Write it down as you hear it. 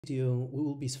Video, we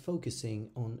will be focusing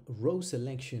on row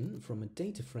selection from a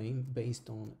data frame based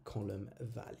on column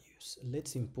values.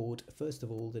 Let's import first of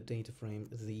all the data frame,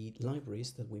 the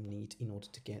libraries that we need in order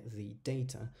to get the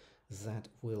data that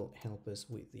will help us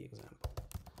with the example.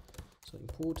 So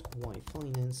import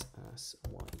yfinance as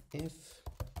yf,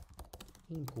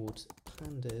 import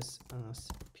pandas as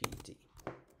pd.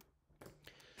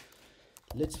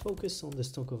 Let's focus on the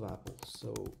stock of Apple.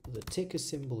 So the ticker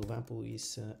symbol of Apple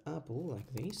is Apple, like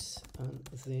this, and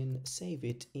then save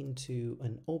it into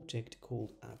an object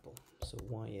called Apple. So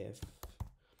yf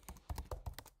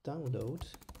download,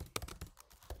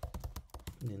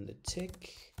 and then the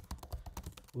tick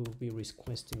will be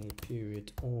requesting a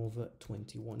period of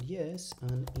 21 years,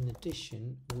 and in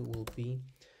addition we will be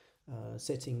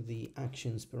setting the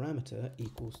actions parameter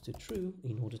equals to true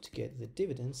in order to get the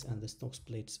dividends and the stock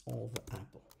splits of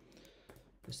Apple.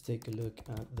 Let's take a look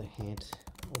at the head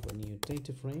of a new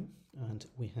data frame, and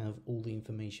we have all the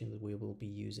information that we will be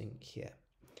using here.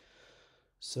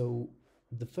 So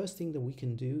the first thing that we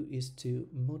can do is to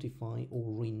modify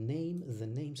or rename the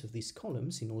names of these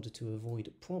columns in order to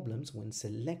avoid problems when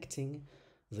selecting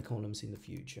the columns in the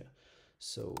future.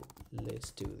 So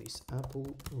let's do this.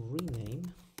 Apple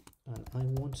rename. And I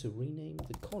want to rename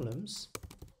the columns,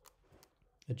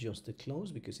 adjust the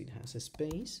close because it has a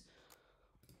space,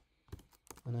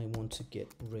 and I want to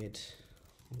get rid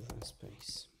of that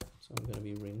space. So I'm going to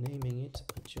be renaming it,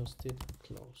 adjusted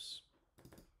close.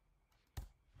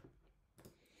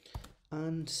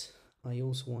 And I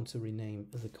also want to rename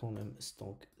the column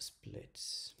stock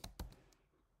splits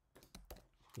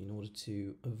in order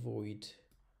to avoid,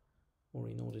 or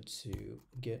in order to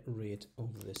get rid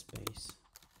of the space.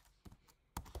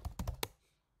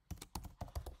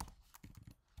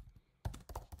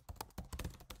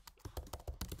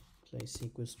 Place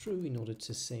equals true in order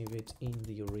to save it in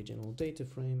the original data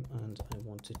frame, and I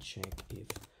want to check if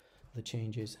the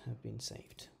changes have been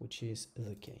saved, which is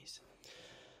the case.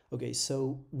 Okay,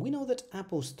 so we know that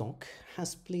Apple stock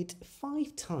has split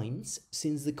 5 times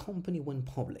since the company went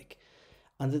public,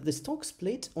 and that the stock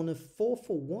split on a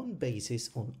 4-for-1 basis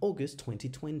on August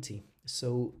 2020.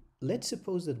 So let's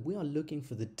suppose that we are looking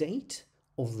for the date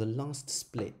of the last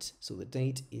split. So the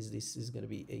date is, this is going to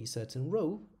be a certain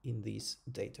row in this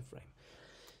data frame.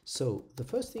 So the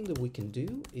first thing that we can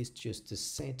do is just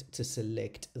to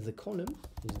select the column.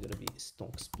 Is going to be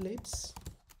stock splits,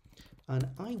 and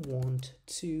I want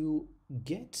to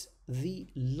get the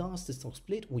last stock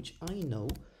split, which I know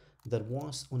that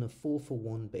was on a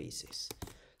 4-for-1 basis.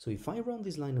 So if I run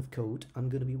this line of code, I'm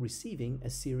going to be receiving a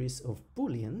series of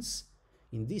booleans.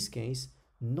 In this case,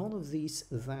 none of these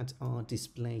that are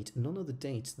displayed, none of the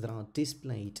dates that are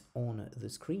displayed on the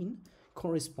screen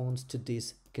corresponds to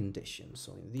this condition.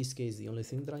 So in this case, the only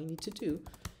thing that I need to do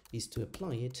is to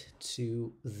apply it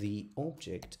to the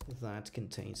object that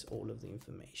contains all of the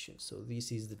information. So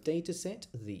this is the data set,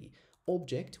 the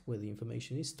object where the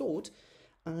information is stored,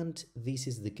 and this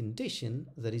is the condition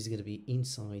that is going to be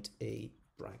inside a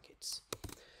brackets.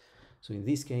 So in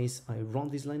this case, I run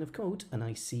this line of code and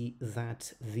I see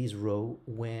that this row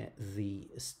where the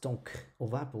stock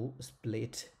of Apple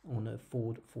split on a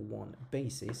 4-for-1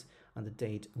 basis, and the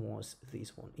date was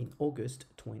this one in August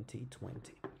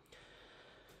 2020.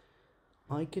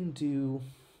 I can do,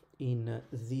 in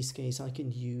this case, I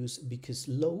can use, because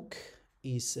loc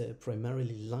is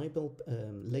primarily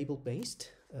label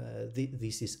based,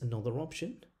 this is another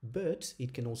option, but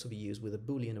it can also be used with a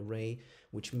boolean array,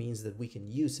 which means that we can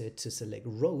use it to select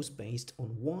rows based on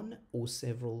one or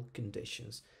several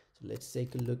conditions. So let's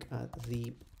take a look at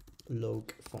the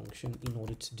loc function in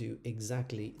order to do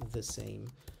exactly the same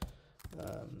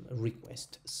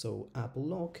request. So Apple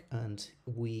loc, and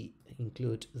we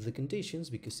include the conditions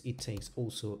because it takes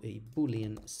also a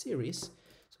boolean series.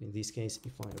 So in this case,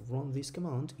 if I run this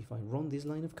command, if I run this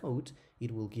line of code,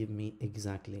 it will give me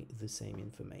exactly the same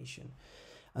information.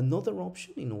 Another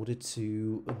option in order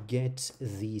to get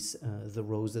these the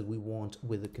rows that we want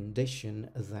with the condition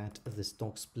that the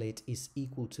stock split is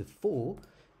equal to 4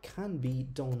 can be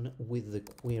done with the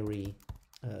query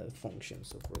function.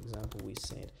 So for example, we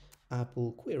said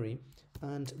Apple query,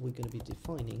 and we're going to be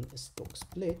defining stock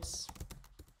splits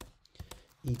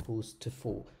equals to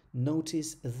 4.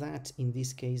 Notice that in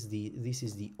this case, this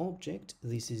is the object,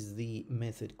 this is the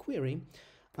method query,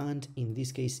 and in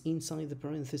this case, inside the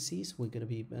parentheses, we're going to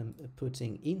be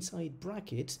putting inside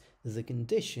brackets the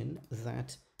condition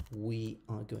that we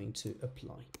are going to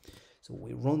apply. So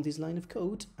we run this line of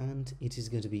code, and it is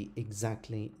going to be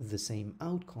exactly the same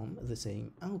outcome, the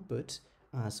same output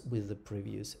as with the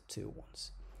previous two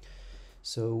ones.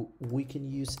 So we can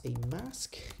use a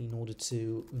mask in order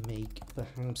to make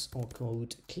perhaps our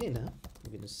code cleaner.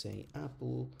 We're going to say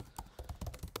Apple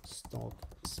stock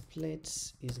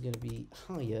splits is going to be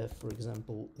higher, for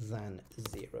example, than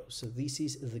 0. So this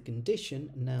is the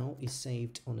condition now is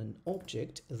saved on an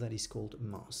object that is called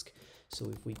mask. So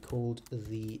if we called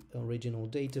the original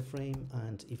data frame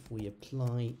and if we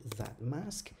apply that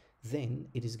mask, then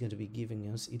it is going to be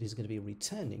giving us, it is going to be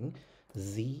returning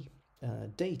the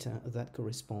data that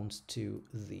corresponds to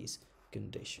this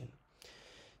condition.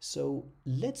 So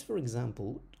let's, for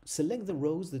example, select the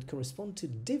rows that correspond to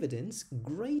dividends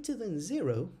greater than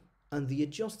 0 and the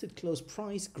adjusted close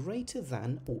price greater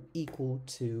than or equal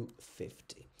to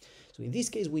 50. So in this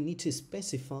case, we need to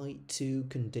specify two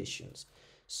conditions.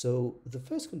 So the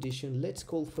first condition, let's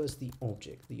call first the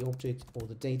object. The object or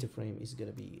the data frame is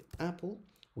going to be Apple.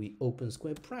 We open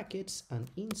square brackets and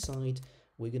inside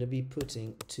we're going to be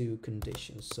putting two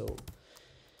conditions. So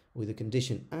with a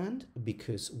condition and,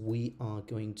 because we are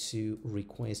going to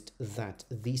request that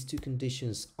these two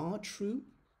conditions are true.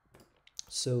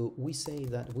 So we say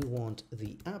that we want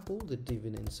the Apple, the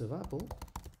dividends of Apple,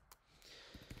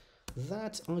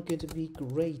 that are going to be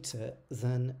greater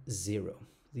than 0.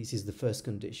 This is the first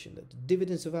condition, that the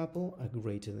dividends of Apple are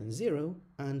greater than 0.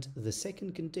 And the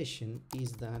second condition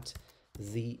is that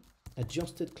the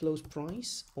adjusted close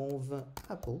price of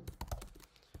Apple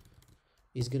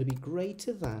is going to be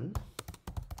greater than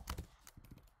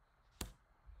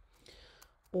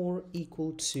or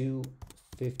equal to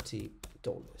 $50.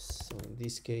 So in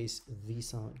this case,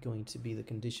 these are going to be the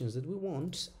conditions that we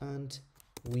want, and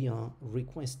we are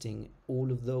requesting all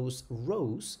of those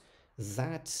rows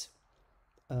that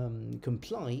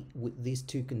comply with these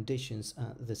two conditions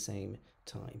at the same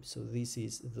time. So this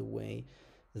is the way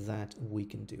that we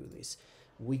can do this.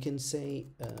 We can say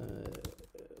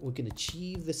we can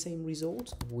achieve the same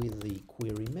result with the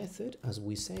query method. As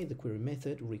we say, the query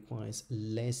method requires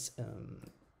less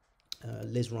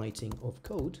writing of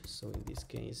code. So in this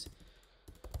case,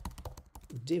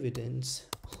 dividends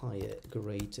higher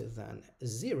greater than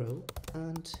 0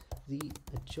 and the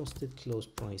adjusted close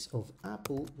price of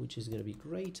Apple, which is going to be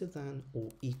greater than or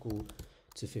equal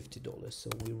to $50. So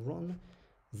we run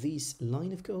this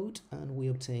line of code and we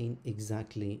obtain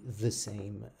exactly the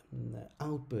same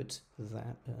output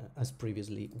that as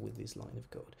previously with this line of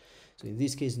code. So in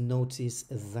this case, notice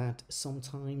that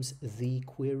sometimes the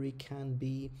query can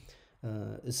be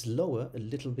slower, a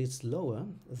little bit slower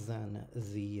than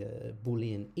the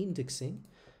boolean indexing,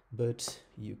 but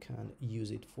you can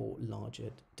use it for larger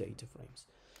data frames.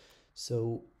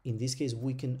 So in this case,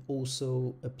 we can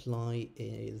also apply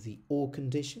the OR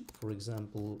condition. For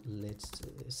example, let's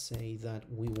say that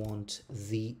we want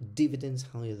the dividends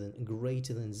higher than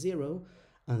greater than 0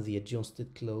 and the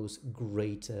adjusted close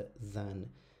greater than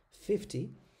 50.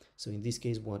 So in this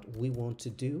case, what we want to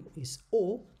do is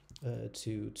OR.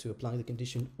 To apply the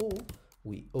condition OR,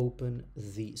 we open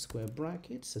the square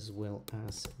brackets as well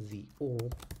as the OR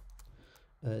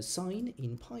sign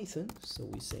in Python. So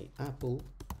we say Apple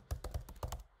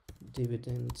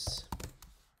dividends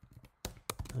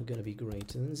are going to be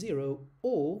greater than 0,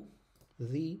 or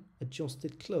the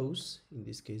adjusted close, in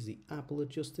this case the Apple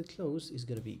adjusted close, is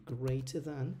going to be greater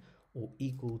than or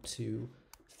equal to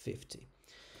 50.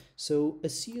 So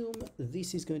assume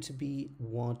this is going to be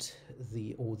what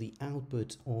the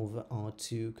output of our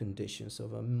two conditions,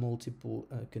 of our multiple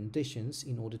conditions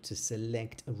in order to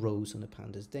select rows on a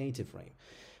pandas data frame.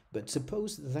 But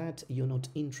suppose that you're not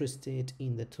interested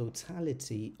in the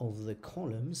totality of the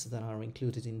columns that are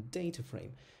included in data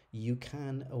frame. You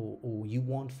can, or you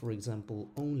want, for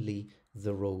example, only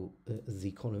the row,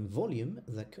 the column volume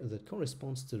that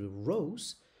corresponds to the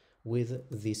rows with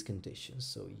these conditions.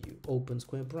 So you open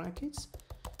square brackets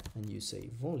and you say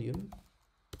volume,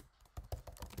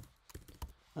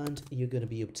 and you're going to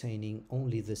be obtaining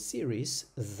only the series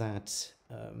that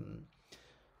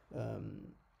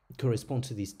correspond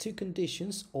to these two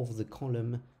conditions of the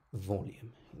column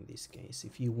volume. In this case,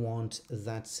 if you want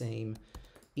that same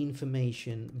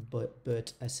information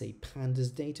but as a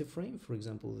pandas data frame, for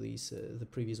example, these the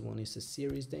previous one is a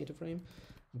series data frame,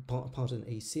 pardon,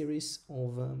 a series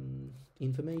of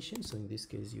information. So in this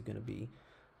case, you're going to be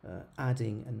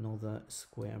adding another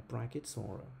square brackets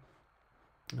or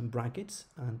brackets,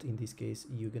 and in this case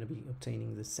you're going to be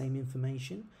obtaining the same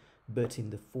information but in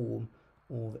the form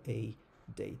of a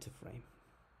data frame.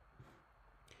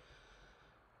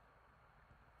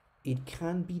 It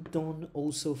can be done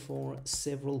also for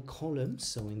several columns.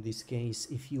 So in this case,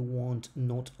 if you want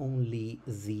not only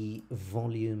the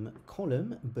volume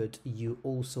column, but you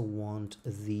also want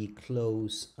the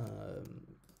close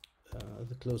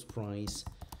price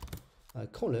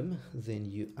column, then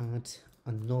you add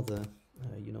another,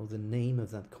 the name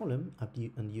of that column,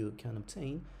 and you can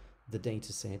obtain the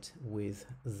data set with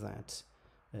that,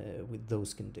 with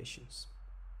those conditions.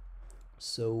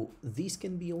 So this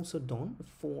can be also done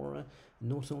for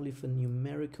not only for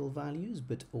numerical values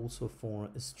but also for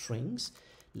strings.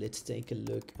 Let's take a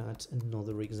look at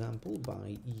another example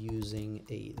by using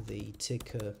the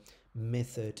ticker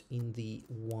method in the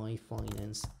Y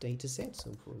finance dataset.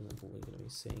 So for example, we're going to be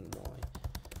saying Y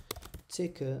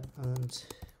ticker and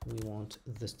we want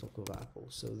the stock of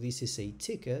apples. So this is a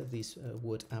ticker. This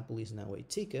word apple is now a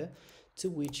ticker, to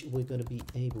which we're going to be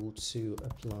able to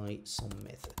apply some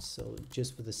methods. So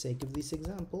just for the sake of this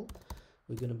example,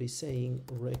 we're going to be saying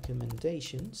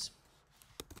recommendations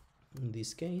in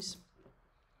this case.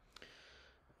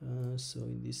 So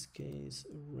in this case,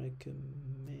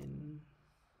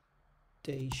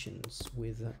 recommendations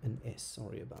with an S.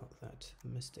 Sorry about that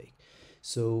mistake.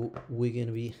 So we're going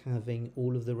to be having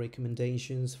all of the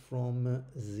recommendations from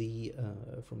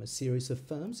from a series of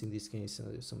firms, in this case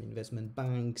some investment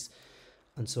banks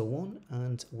and so on,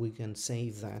 and we can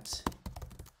save that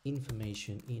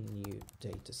information in new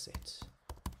dataset.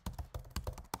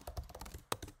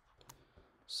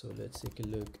 So let's take a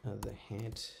look at the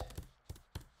head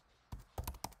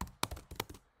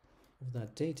of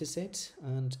that dataset,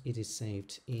 and it is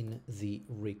saved in the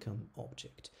recom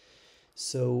object.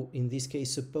 So in this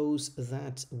case, suppose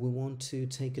that we want to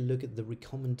take a look at the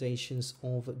recommendations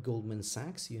of Goldman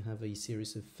Sachs. You have a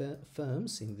series of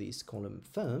firms in this column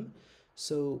firm.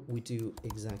 So we do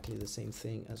exactly the same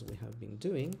thing as we have been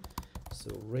doing. So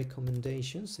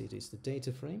recommendations, it is the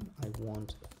data frame. I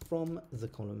want from the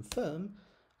column firm,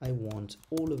 I want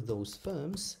all of those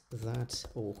firms that,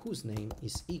 or whose name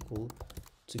is equal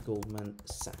to Goldman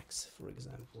Sachs, for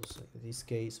example. So in this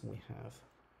case, we have,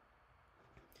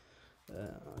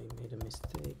 I made a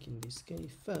mistake in this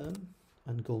case, firm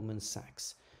and Goldman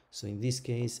Sachs. So in this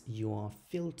case, you are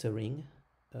filtering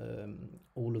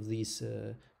all of these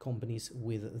companies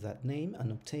with that name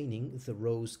and obtaining the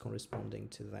rows corresponding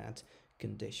to that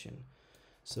condition.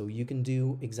 So you can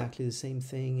do exactly the same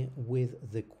thing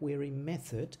with the query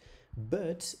method,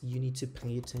 but you need to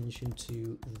pay attention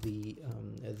to the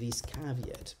this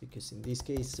caveat, because in this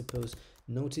case, suppose,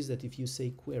 notice that if you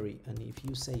say query and if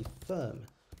you say firm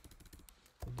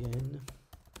again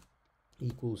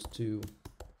equals to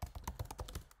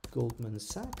Goldman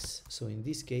Sachs, so in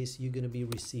this case you're going to be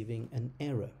receiving an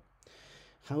error.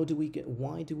 How do we get,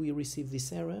 why do we receive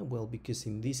this error? Well, because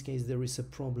in this case there is a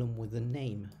problem with the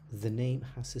name. The name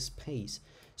has a space.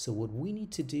 So what we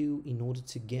need to do in order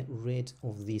to get rid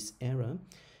of this error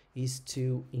is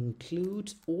to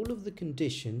include all of the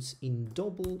conditions in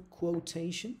double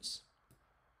quotations.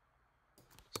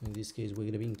 So in this case we're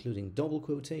going to be including double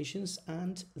quotations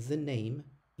and the name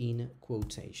in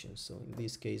quotations. So in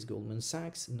this case, Goldman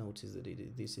Sachs, notice that it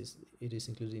is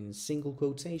included in single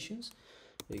quotations.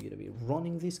 We're going to be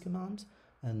running this command,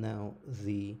 and now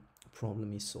the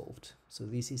problem is solved. So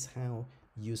this is how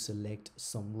you select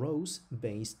some rows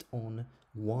based on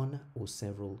one or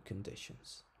several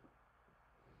conditions.